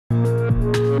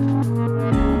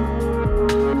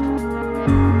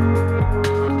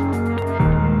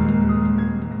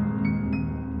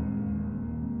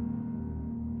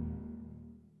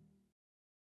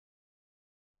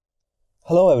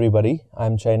Hello everybody,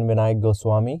 I'm Chayan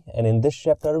Vinayak, and in this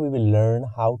chapter we will learn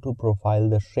how to profile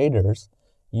the shaders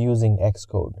using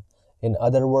Xcode. In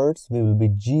other words, we will be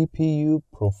GPU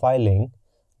profiling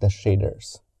the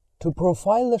shaders. To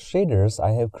profile the shaders,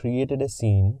 I have created a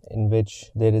scene in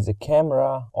which there is a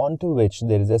camera onto which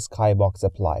there is a skybox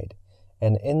applied.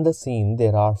 And in the scene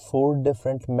there are 4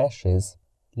 different meshes.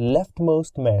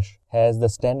 Leftmost mesh has the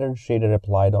standard shader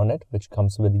applied on it, which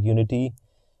comes with Unity.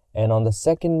 And on the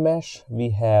second mesh, we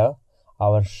have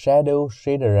our shadow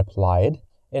shader applied,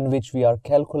 in which we are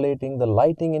calculating the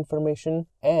lighting information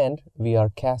and we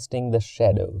are casting the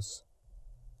shadows.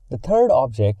 The third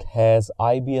object has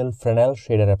IBL Fresnel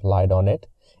shader applied on it,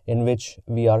 in which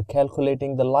we are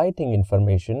calculating the lighting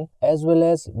information as well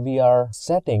as we are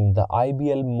setting the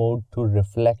IBL mode to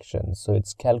reflection. So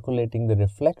it's calculating the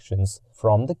reflections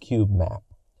from the cube map.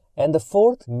 And the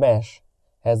fourth mesh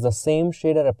has the same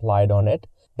shader applied on it,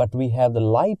 but we have the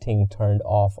lighting turned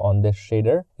off on this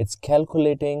shader. It's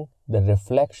calculating the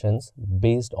reflections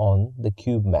based on the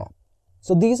cube map.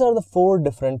 So these are the 4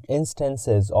 different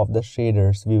instances of the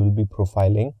shaders we will be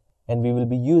profiling, and we will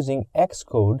be using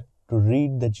Xcode to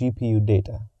read the GPU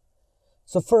data.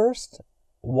 So first,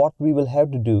 what we will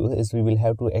have to do is we will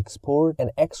have to export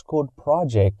an Xcode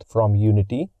project from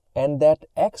Unity, and that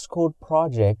Xcode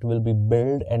project will be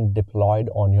built and deployed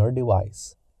on your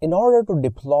device. In order to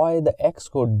deploy the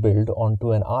Xcode build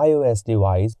onto an iOS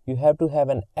device, you have to have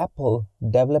an Apple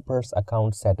developer's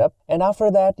account set up, and after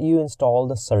that you install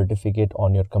the certificate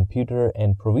on your computer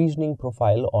and provisioning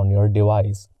profile on your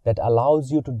device that allows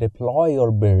you to deploy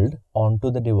your build onto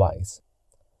the device.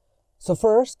 So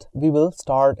first, we will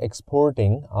start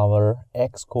exporting our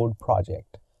Xcode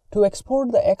project. To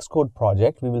export the Xcode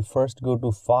project, we will first go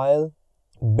to File,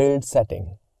 Build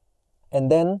Setting, and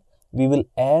then we will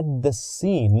add the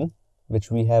scene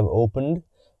which we have opened,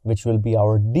 which will be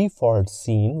our default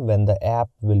scene when the app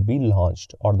will be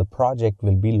launched or the project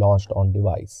will be launched on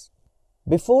device.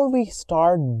 Before we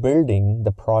start building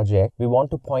the project, we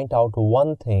want to point out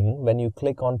one thing. When you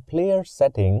click on Player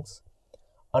Settings,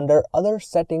 under Other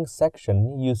Settings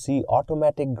section, you see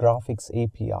Automatic Graphics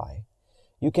API.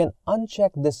 You can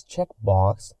uncheck this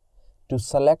checkbox to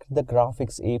select the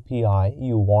graphics API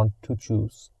you want to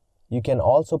choose. You can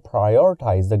also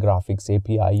prioritize the graphics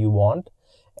API you want,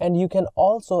 and you can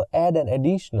also add an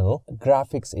additional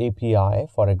graphics API,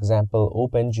 for example,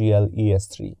 OpenGL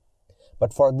ES3.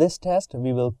 But for this test,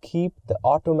 we will keep the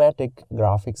automatic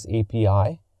graphics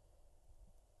API,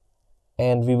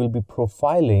 and we will be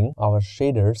profiling our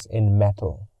shaders in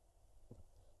Metal.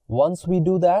 Once we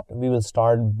do that, we will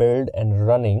start build and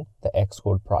running the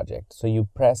Xcode project. So you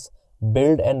press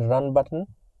Build and Run button,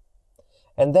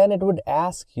 and then it would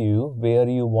ask you where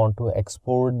you want to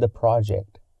export the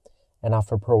project. And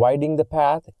after providing the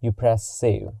path, you press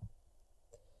Save,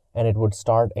 and it would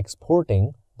start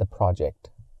exporting the project.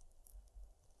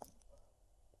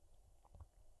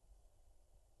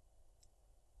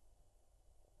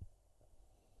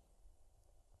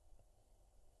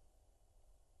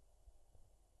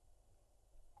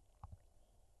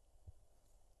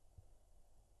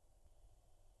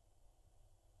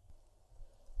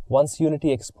 Once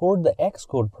Unity export the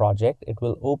Xcode project, it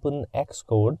will open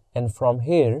Xcode, and from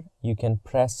here you can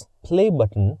press play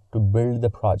button to build the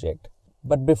project.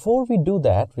 But before we do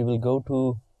that, we will go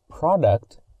to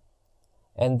Product,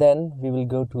 and then we will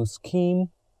go to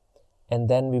Scheme, and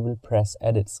then we will press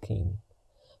Edit Scheme.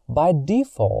 By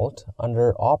default,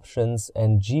 under Options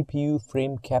and GPU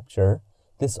Frame Capture,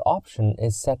 this option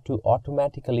is set to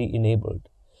automatically enabled.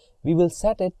 We will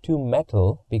set it to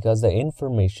Metal because the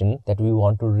information that we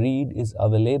want to read is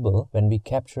available when we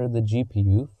capture the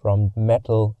GPU from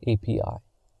Metal API.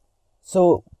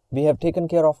 So we have taken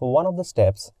care of one of the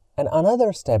steps, and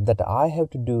another step that I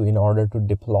have to do in order to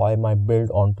deploy my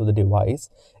build onto the device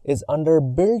is under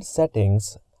Build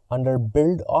Settings, under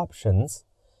Build Options,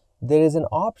 there is an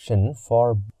option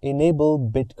for Enable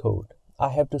Bitcode. I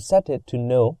have to set it to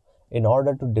No in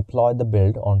order to deploy the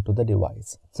build onto the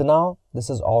device. So now this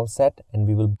is all set, and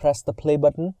we will press the play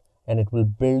button, and it will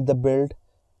build the build,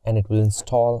 and it will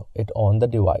install it on the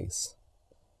device.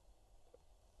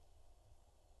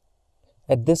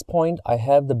 At this point, I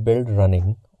have the build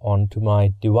running onto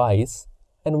my device,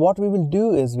 and what we will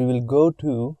do is we will go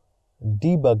to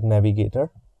Debug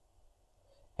Navigator,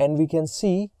 and we can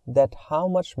see that how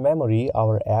much memory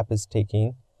our app is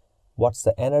taking, what's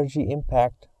the energy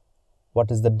impact, what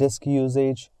is the disk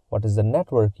usage, what is the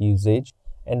network usage,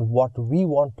 and what we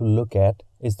want to look at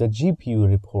is the GPU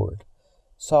report.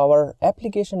 So our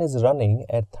application is running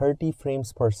at 30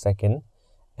 frames per second,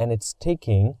 and it's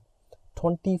taking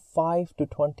 25 to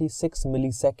 26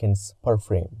 milliseconds per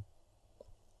frame.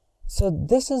 So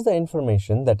this is the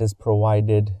information that is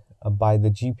provided by the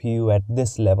GPU at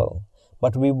this level.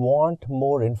 But we want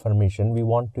more information. We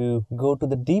want to go to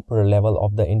the deeper level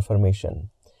of the information.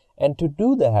 And to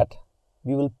do that,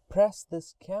 we will press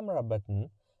this camera button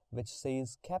which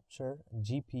says Capture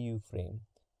GPU Frame.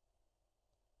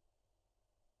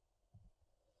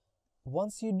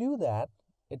 Once you do that,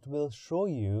 it will show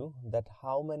you that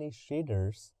how many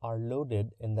shaders are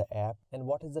loaded in the app and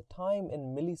what is the time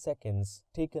in milliseconds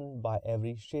taken by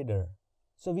every shader.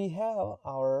 So we have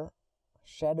our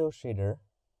shadow shader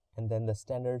and then the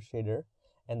standard shader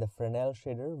and the Fresnel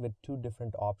shader with two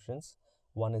different options.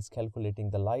 One is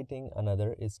calculating the lighting,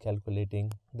 another is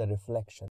calculating the reflection.